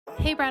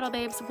Hey Bridal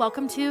Babes,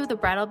 welcome to the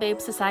Bridal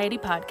Babe Society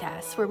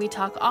podcast, where we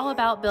talk all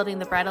about building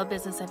the bridal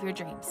business of your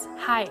dreams.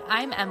 Hi,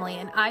 I'm Emily,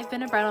 and I've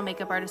been a bridal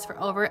makeup artist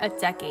for over a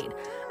decade.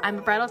 I'm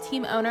a bridal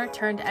team owner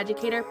turned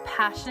educator,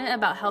 passionate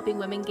about helping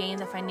women gain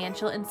the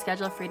financial and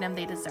schedule freedom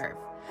they deserve.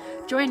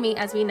 Join me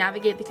as we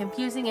navigate the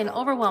confusing and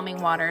overwhelming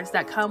waters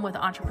that come with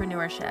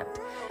entrepreneurship.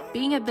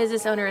 Being a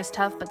business owner is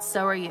tough, but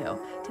so are you.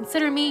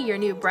 Consider me your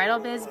new Bridal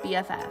Biz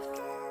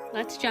BFF.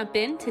 Let's jump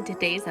into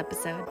today's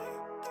episode.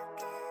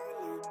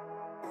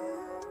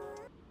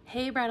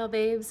 Hey Bridal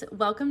Babes,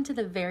 welcome to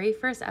the very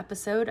first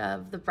episode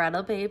of the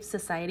Bridal Babe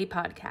Society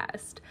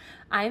podcast.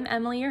 I'm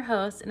Emily, your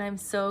host, and I'm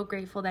so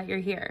grateful that you're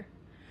here.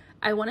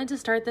 I wanted to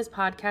start this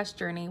podcast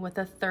journey with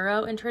a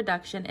thorough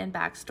introduction and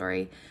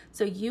backstory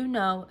so you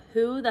know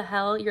who the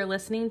hell you're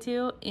listening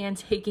to and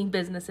taking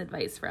business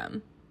advice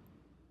from.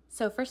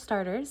 So for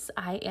starters,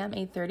 I am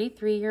a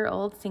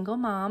 33-year-old single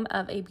mom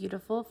of a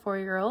beautiful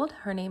 4-year-old.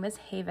 Her name is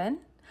Haven.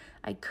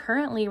 I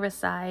currently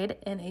reside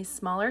in a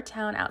smaller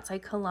town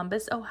outside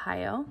Columbus,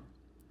 Ohio.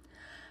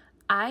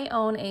 I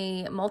own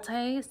a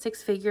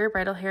multi-six-figure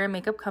bridal hair and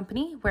makeup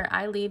company where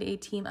I lead a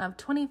team of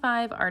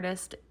 25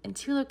 artists in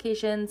 2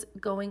 locations,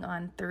 going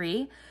on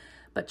 3.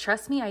 But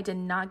trust me, I did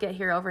not get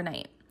here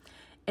overnight.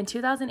 In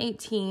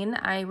 2018,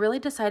 I really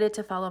decided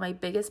to follow my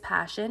biggest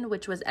passion,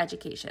 which was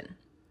education.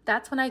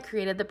 That's when I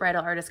created the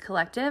Bridal Artist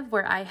Collective,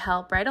 where I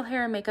help bridal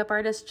hair and makeup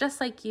artists just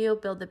like you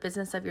build the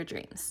business of your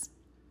dreams.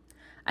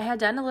 I had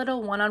done a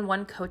little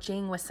one-on-one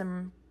coaching with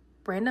some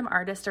random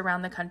artists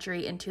around the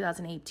country in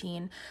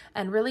 2018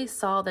 and really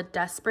saw the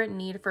desperate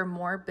need for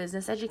more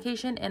business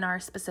education in our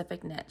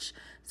specific niche.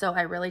 So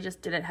I really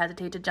just didn't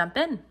hesitate to jump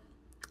in.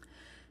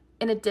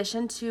 In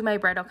addition to my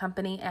bridal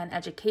company and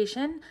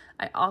education,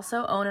 I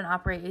also own and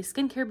operate a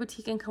skincare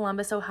boutique in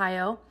Columbus,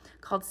 Ohio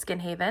called Skin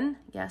Haven.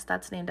 Yes,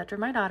 that's named after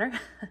my daughter.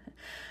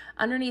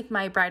 Underneath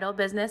my bridal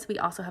business, we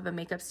also have a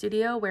makeup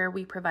studio where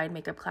we provide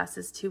makeup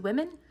classes to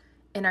women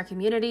in our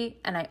community,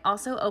 and I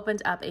also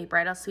opened up a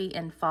bridal suite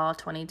in fall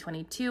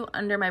 2022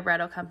 under my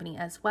bridal company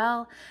as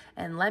well,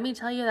 and let me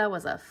tell you, that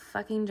was a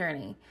fucking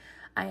journey.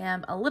 I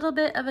am a little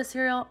bit of a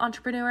serial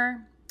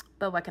entrepreneur,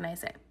 but what can I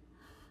say?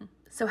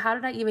 So how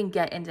did I even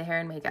get into hair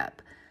and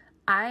makeup?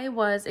 I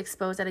was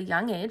exposed at a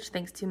young age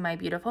thanks to my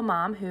beautiful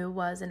mom, who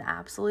was an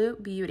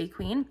absolute beauty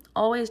queen,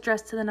 always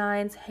dressed to the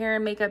nines, hair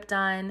and makeup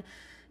done,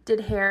 did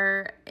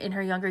hair in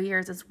her younger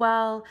years as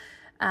well.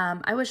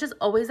 I was just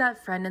always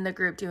that friend in the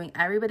group doing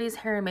everybody's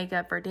hair and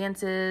makeup for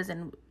dances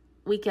and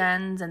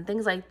weekends and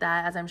things like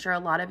that, as I'm sure a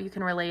lot of you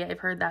can relate. I've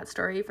heard that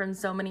story from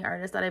so many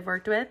artists that I've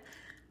worked with.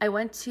 I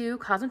went to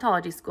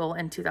cosmetology school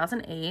in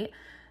 2008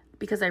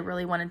 because I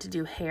really wanted to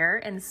do hair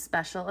and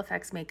special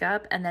effects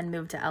makeup, and then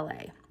moved to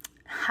LA.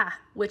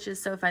 Which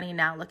is so funny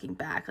now looking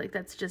back. Like,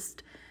 that's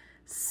just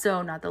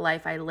so not the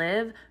life I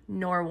live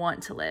nor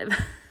want to live.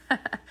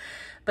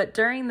 But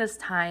during this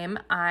time,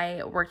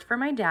 I worked for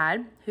my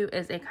dad, who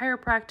is a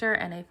chiropractor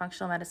and a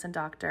functional medicine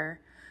doctor.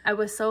 I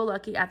was so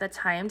lucky at the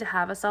time to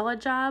have a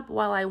solid job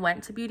while I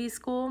went to beauty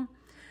school,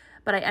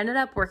 but I ended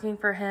up working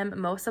for him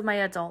most of my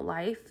adult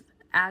life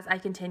as I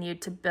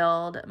continued to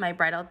build my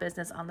bridal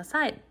business on the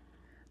side.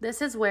 This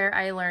is where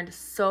I learned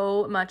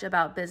so much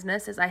about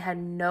business, as I had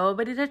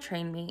nobody to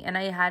train me, and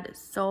I had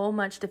so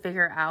much to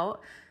figure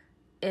out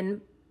in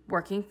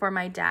working for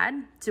my dad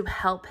to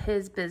help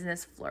his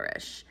business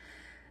flourish.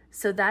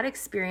 So that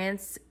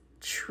experience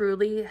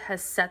truly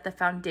has set the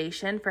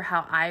foundation for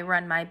how I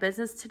run my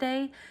business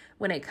today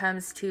when it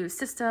comes to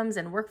systems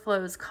and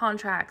workflows,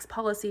 contracts,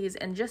 policies,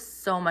 and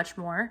just so much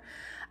more.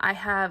 I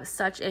have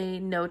such a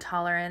no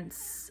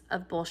tolerance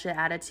of bullshit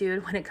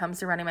attitude when it comes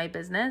to running my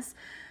business.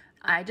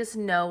 I just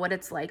know what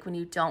it's like when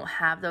you don't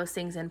have those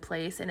things in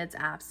place and it's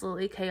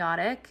absolutely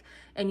chaotic,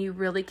 and you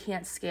really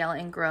can't scale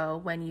and grow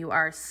when you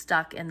are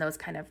stuck in those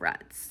kind of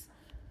ruts.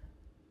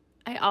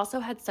 I also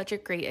had such a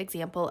great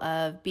example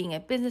of being a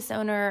business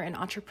owner, an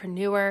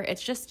entrepreneur.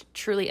 It's just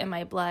truly in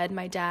my blood.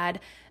 My dad,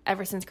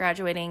 ever since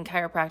graduating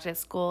chiropractic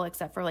school,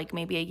 except for like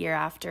maybe a year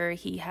after,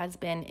 he has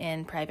been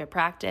in private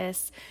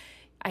practice.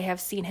 I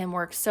have seen him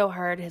work so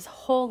hard his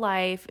whole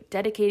life,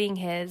 dedicating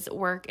his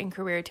work and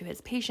career to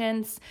his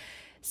patients.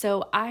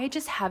 So I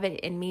just have it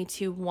in me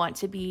to want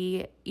to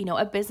be,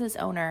 a business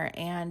owner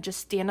and just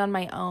stand on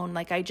my own.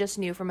 Like, I just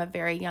knew from a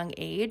very young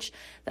age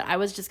that I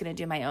was just going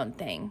to do my own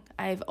thing.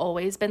 I've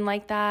always been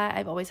like that.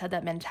 I've always had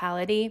that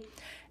mentality.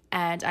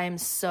 And I'm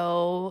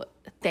so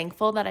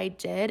thankful that I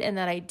did and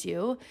that I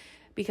do,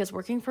 because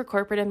working for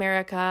corporate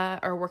America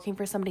or working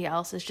for somebody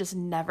else is just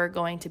never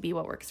going to be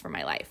what works for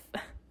my life.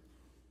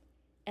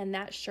 And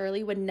that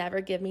surely would never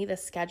give me the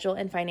schedule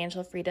and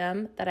financial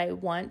freedom that I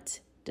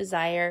want,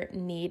 desire,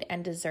 need,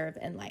 and deserve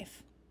in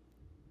life.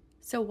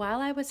 So while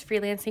I was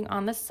freelancing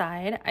on the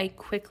side, I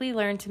quickly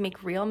learned to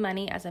make real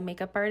money as a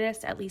makeup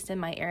artist, at least in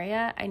my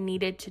area. I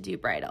needed to do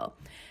bridal.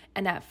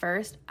 And at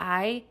first,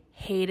 I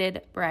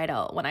hated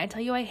bridal. When I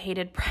tell you I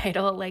hated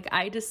bridal, like,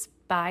 I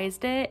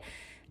despised it.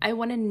 I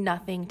wanted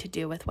nothing to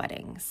do with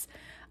weddings.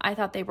 I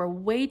thought they were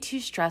way too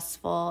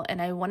stressful,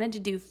 and I wanted to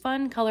do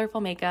fun, colorful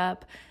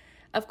makeup.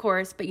 of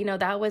course, but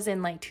that was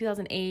in like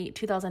 2008,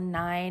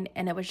 2009,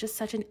 and it was just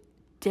such a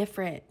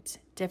different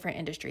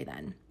industry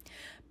then.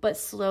 But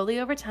slowly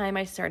over time,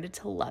 I started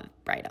to love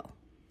bridal.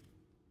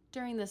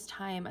 During this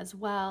time as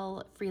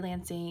well,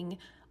 freelancing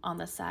on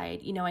the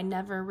side, I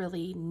never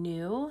really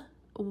knew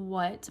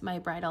what my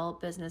bridal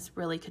business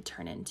really could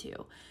turn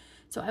into.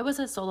 So I was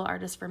a solo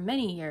artist for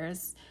many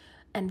years.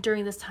 And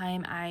during this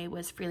time, I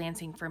was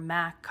freelancing for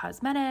MAC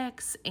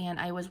Cosmetics, and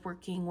I was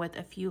working with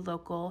a few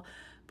local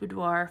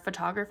boudoir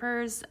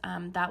photographers.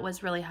 That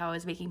was really how I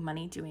was making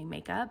money doing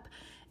makeup.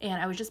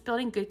 And I was just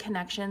building good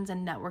connections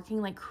and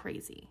networking like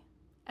crazy.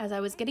 As I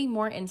was getting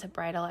more into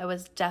bridal, I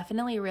was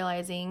definitely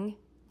realizing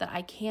that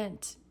I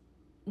can't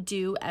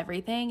do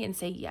everything and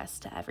say yes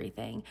to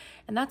everything.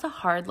 And that's a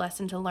hard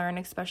lesson to learn,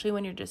 especially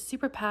when you're just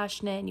super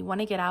passionate and you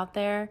want to get out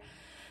there.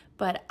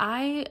 But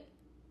I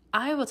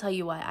will tell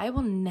you what, I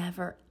will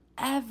never,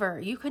 ever,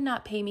 you could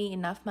not pay me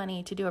enough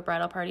money to do a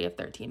bridal party of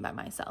 13 by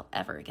myself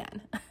ever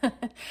again.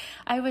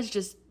 I was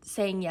just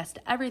saying yes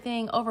to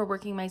everything,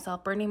 overworking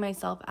myself, burning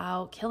myself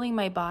out, killing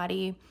my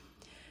body.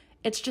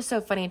 It's just so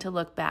funny to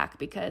look back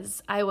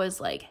because I was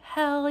like,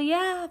 hell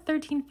yeah,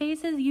 13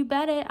 faces, you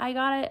bet it. I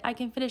got it. I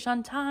can finish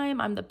on time.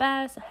 I'm the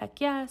best.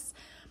 Heck yes.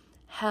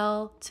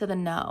 Hell to the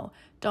no.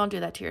 Don't do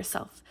that to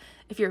yourself.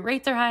 If your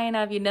rates are high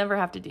enough, you never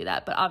have to do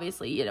that. But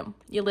obviously,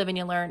 you live and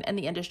you learn. And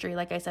the industry,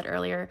 like I said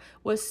earlier,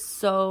 was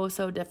so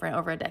different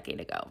over a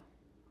decade ago.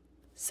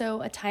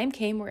 So a time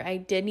came where I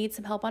did need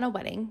some help on a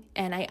wedding.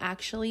 And I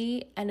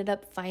actually ended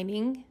up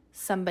finding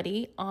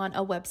somebody on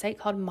a website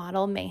called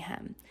Model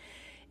Mayhem.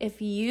 If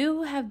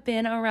you have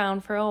been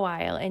around for a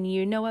while and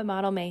you know what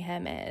Model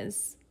Mayhem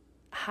is,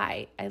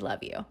 hi, I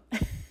love you.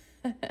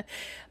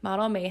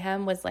 Model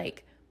Mayhem was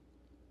like,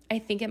 I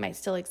think it might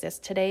still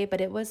exist today,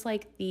 but it was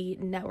like the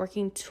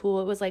networking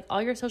tool. It was like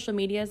all your social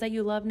medias that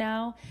you love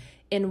now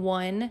in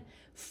one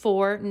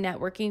for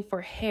networking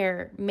for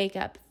hair,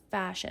 makeup,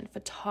 fashion,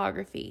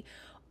 photography,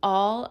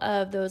 all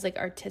of those like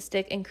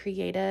artistic and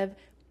creative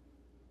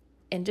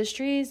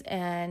industries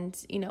and,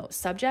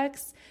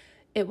 subjects.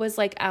 It was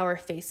like our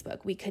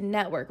Facebook. We could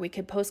network. We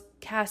could post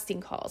casting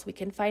calls. We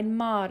can find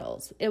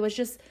models. It was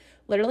just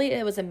literally,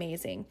 it was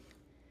amazing.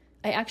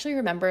 I actually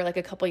remember like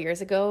a couple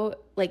years ago,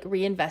 like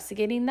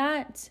reinvestigating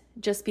that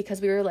just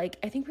because we were like,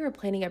 I think we were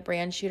planning a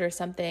brand shoot or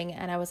something.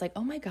 And I was like,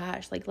 oh my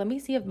gosh, like, let me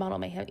see if Model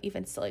Mayhem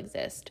even still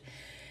exists.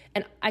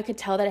 And I could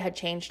tell that it had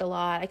changed a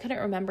lot. I couldn't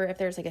remember if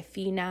there's like a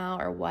fee now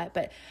or what,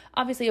 but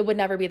obviously it would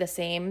never be the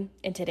same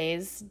in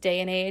today's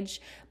day and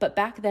age. But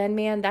back then,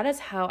 man, that is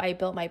how I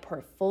built my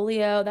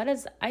portfolio.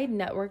 I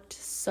networked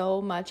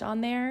so much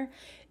on there.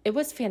 It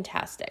was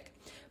fantastic.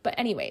 But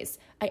anyways,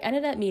 I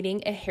ended up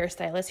meeting a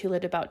hairstylist who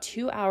lived about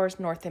 2 hours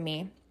north of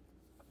me,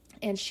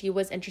 and she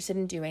was interested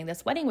in doing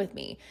this wedding with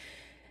me.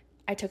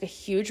 I took a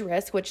huge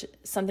risk,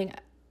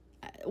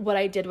 what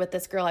I did with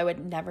this girl, I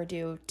would never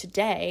do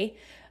today.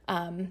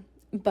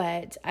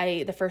 But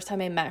the first time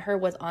I met her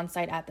was on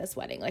site at this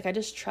wedding. Like I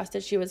just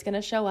trusted she was going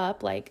to show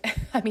up. Like,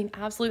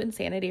 absolute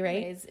insanity,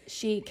 right?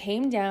 She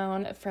came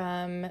down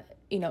from,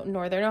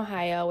 Northern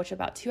Ohio, which is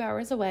about 2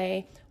 hours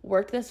away,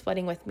 worked this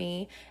wedding with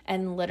me.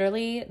 And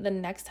literally the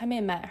next time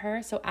I met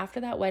her, so after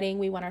that wedding,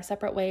 we went our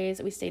separate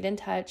ways. We stayed in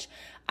touch.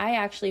 I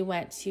actually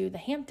went to the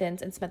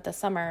Hamptons and spent the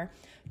summer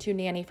to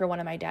nanny for one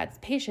of my dad's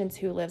patients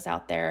who lives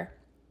out there.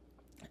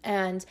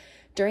 And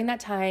during that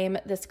time,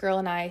 this girl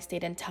and I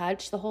stayed in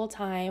touch the whole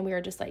time. We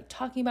were just like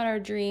talking about our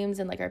dreams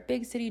and like our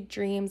big city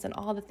dreams and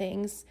all the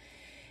things.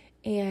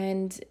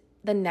 And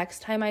the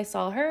next time I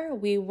saw her,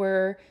 we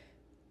were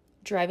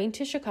driving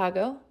to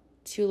Chicago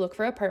to look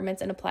for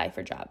apartments and apply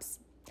for jobs.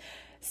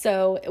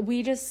 So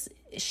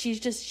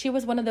she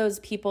was one of those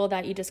people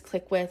that you just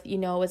click with,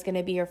 was going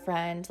to be your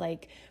friend.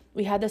 Like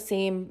we had the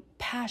same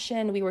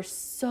passion. We were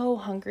so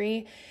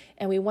hungry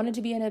and we wanted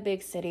to be in a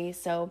big city.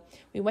 So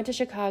we went to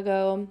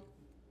Chicago.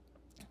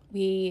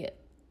 We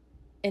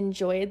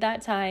enjoyed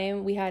that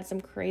time. We had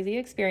some crazy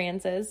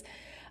experiences,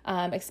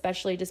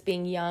 especially just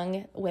being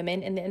young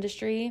women in the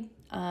industry.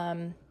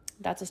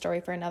 That's a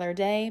story for another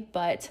day,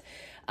 but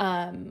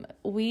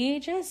we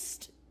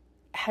just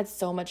had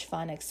so much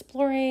fun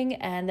exploring.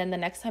 And then the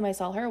next time I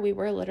saw her, we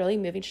were literally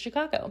moving to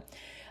Chicago.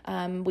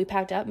 We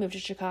packed up, moved to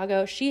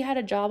Chicago. She had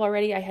a job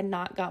already. I had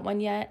not got one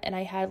yet, and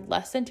I had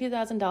less than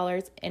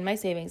 $2,000 in my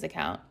savings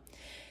account.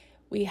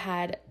 We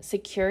had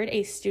secured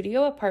a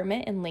studio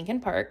apartment in Lincoln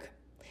Park.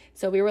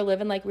 So we were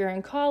living like we were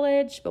in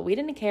college, but we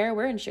didn't care.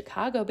 We're in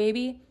Chicago,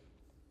 baby.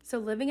 So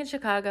living in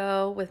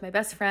Chicago with my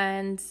best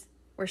friends,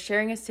 we're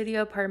sharing a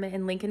studio apartment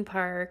in Lincoln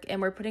Park,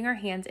 and we're putting our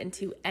hands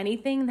into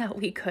anything that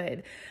we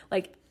could,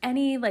 like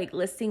any like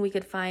listing we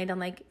could find on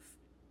like,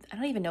 I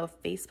don't even know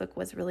if Facebook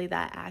was really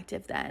that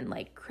active then,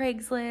 like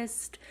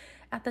Craigslist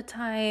at the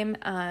time,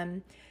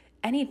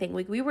 anything.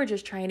 Like we were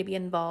just trying to be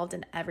involved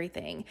in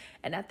everything.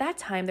 And at that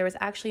time, there was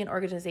actually an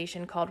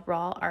organization called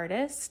Raw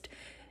Artist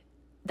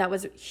that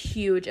was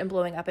huge and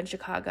blowing up in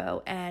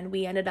Chicago. And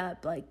we ended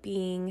up like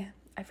being,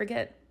 I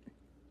forget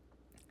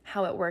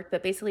how it worked,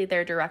 but basically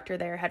their director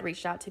there had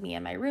reached out to me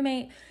and my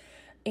roommate,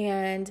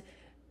 and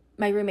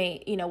my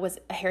roommate, was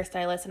a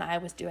hairstylist and I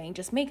was doing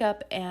just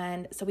makeup.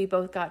 And so we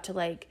both got to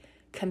like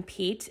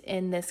compete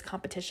in this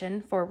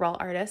competition for Raw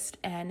Artist,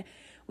 and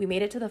we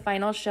made it to the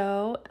final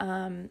show.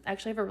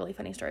 Actually, I have a really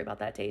funny story about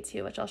that day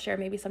too, which I'll share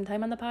maybe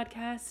sometime on the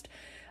podcast,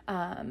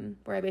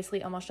 where I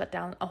basically almost shut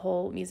down a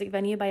whole music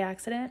venue by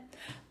accident,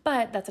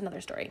 but that's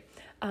another story.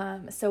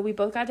 So we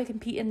both got to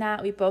compete in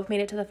that. We both made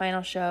it to the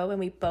final show, and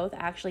we both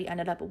actually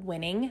ended up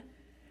winning.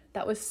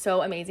 That was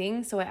so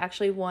amazing. So I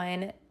actually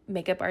won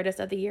Makeup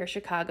Artist of the Year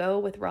Chicago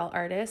with Raw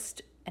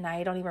Artist, and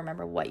I don't even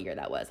remember what year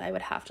that was. I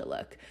would have to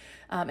look.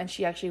 And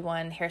she actually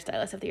won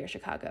Hairstylist of the Year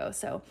Chicago.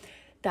 So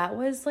that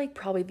was like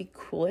probably the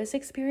coolest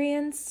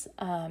experience.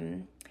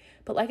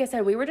 But like I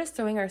said, we were just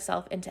throwing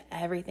ourselves into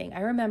everything.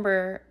 I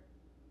remember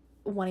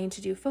wanting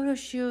to do photo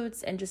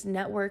shoots and just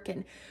network,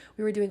 and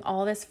we were doing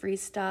all this free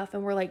stuff.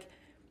 And we're like,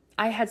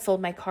 I had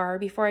sold my car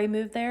before I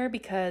moved there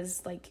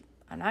because like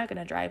I'm not going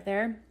to drive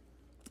there.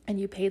 And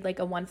you paid like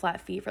a one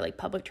flat fee for like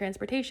public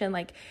transportation.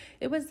 Like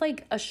it was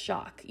like a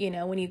shock,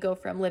 when you go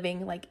from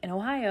living like in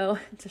Ohio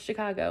to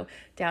Chicago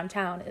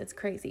downtown. It's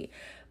crazy,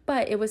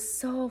 but it was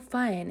so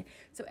fun.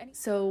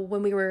 So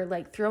when we were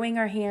like throwing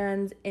our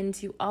hands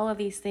into all of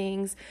these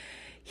things,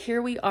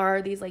 here we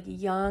are, these like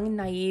young,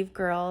 naive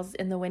girls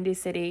in the Windy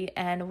City,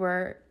 and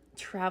we're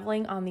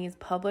traveling on these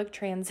public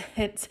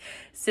transit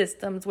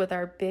systems with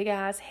our big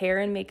ass hair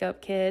and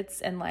makeup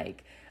kits, and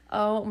like,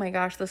 oh my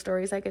gosh, the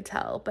stories I could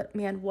tell. But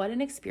man, what an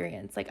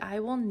experience. Like I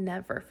will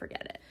never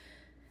forget it.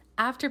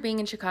 After being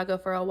in Chicago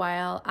for a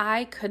while,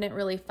 I couldn't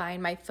really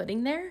find my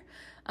footing there.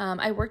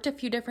 I worked a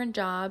few different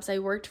jobs. I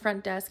worked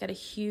front desk at a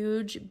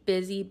huge,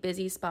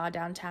 busy spa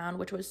downtown,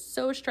 which was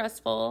so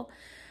stressful.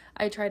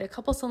 I tried a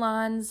couple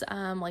salons,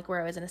 like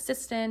where I was an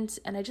assistant,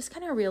 and I just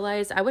kind of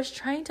realized I was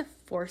trying to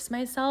force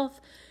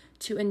myself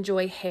to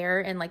enjoy hair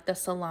and like the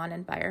salon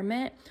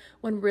environment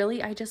when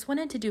really I just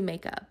wanted to do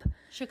makeup.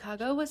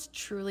 Chicago was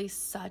truly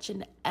such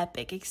an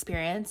epic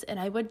experience, and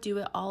I would do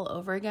it all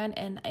over again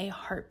in a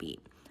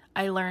heartbeat.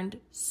 I learned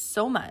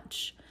so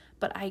much,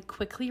 but I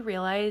quickly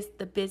realized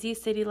the busy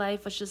city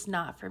life was just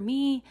not for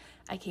me.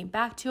 I came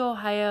back to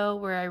Ohio,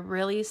 where I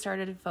really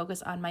started to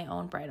focus on my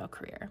own bridal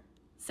career.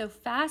 So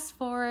fast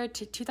forward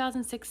to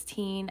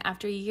 2016,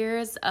 after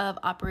years of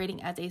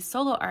operating as a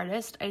solo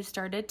artist, I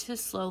started to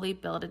slowly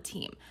build a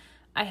team.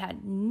 I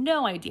had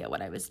no idea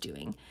what I was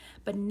doing,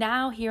 but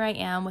now here I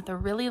am with a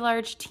really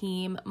large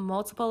team,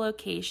 multiple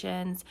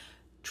locations,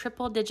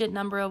 triple-digit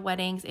number of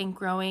weddings, and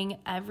growing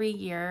every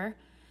year.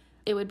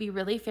 It would be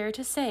really fair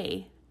to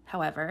say,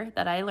 however,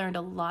 that I learned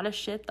a lot of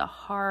shit the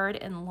hard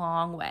and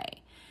long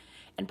way.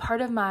 And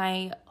part of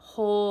my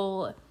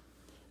whole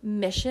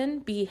mission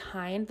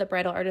behind the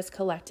Bridal Artist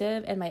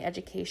Collective and my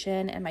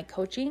education and my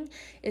coaching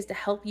is to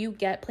help you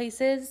get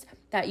places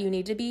that you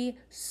need to be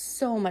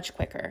so much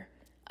quicker.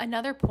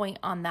 Another point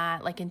on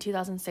that, like in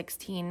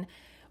 2016,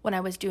 when I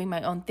was doing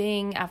my own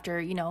thing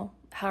after,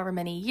 however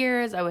many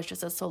years, I was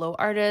just a solo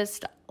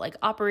artist, like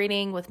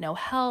operating with no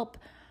help.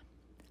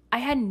 I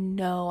had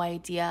no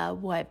idea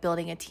what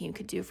building a team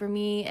could do for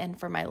me and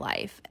for my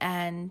life.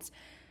 And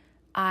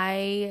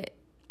I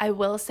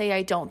will say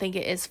I don't think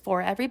it is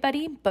for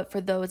everybody, but for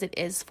those it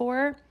is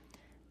for,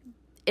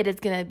 it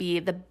is going to be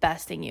the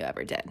best thing you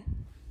ever did.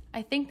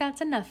 I think that's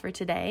enough for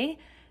today.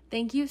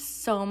 Thank you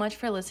so much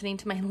for listening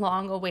to my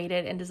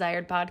long-awaited and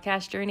desired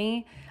podcast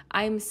journey.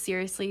 I'm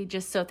seriously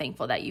just so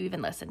thankful that you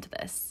even listened to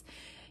this.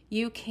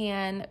 You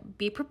can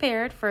be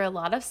prepared for a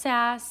lot of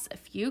sass, a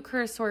few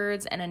curse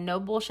words, and a no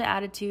bullshit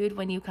attitude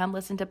when you come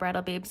listen to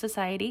Bridal Babe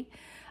Society.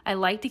 I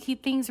like to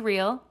keep things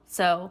real,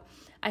 so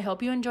I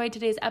hope you enjoyed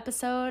today's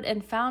episode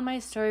and found my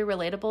story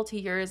relatable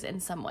to yours in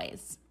some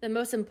ways. The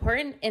most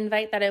important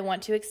invite that I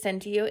want to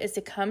extend to you is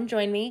to come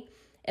join me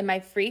in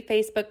my free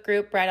Facebook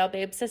group, Bridal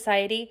Babe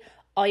Society.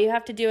 All you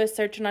have to do is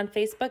search it on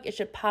Facebook. It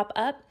should pop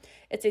up.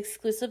 It's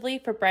exclusively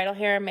for bridal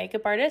hair and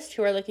makeup artists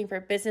who are looking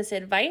for business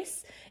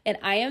advice. And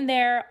I am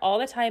there all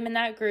the time in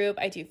that group.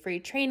 I do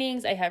free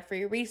trainings. I have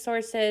free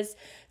resources.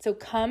 So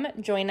come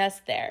join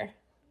us there.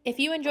 If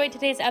you enjoyed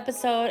today's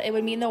episode, it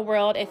would mean the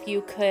world if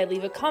you could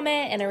leave a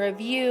comment and a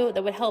review.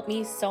 That would help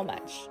me so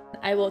much.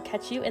 I will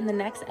catch you in the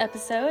next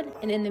episode.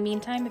 And in the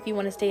meantime, if you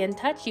want to stay in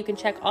touch, you can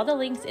check all the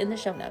links in the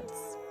show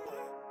notes.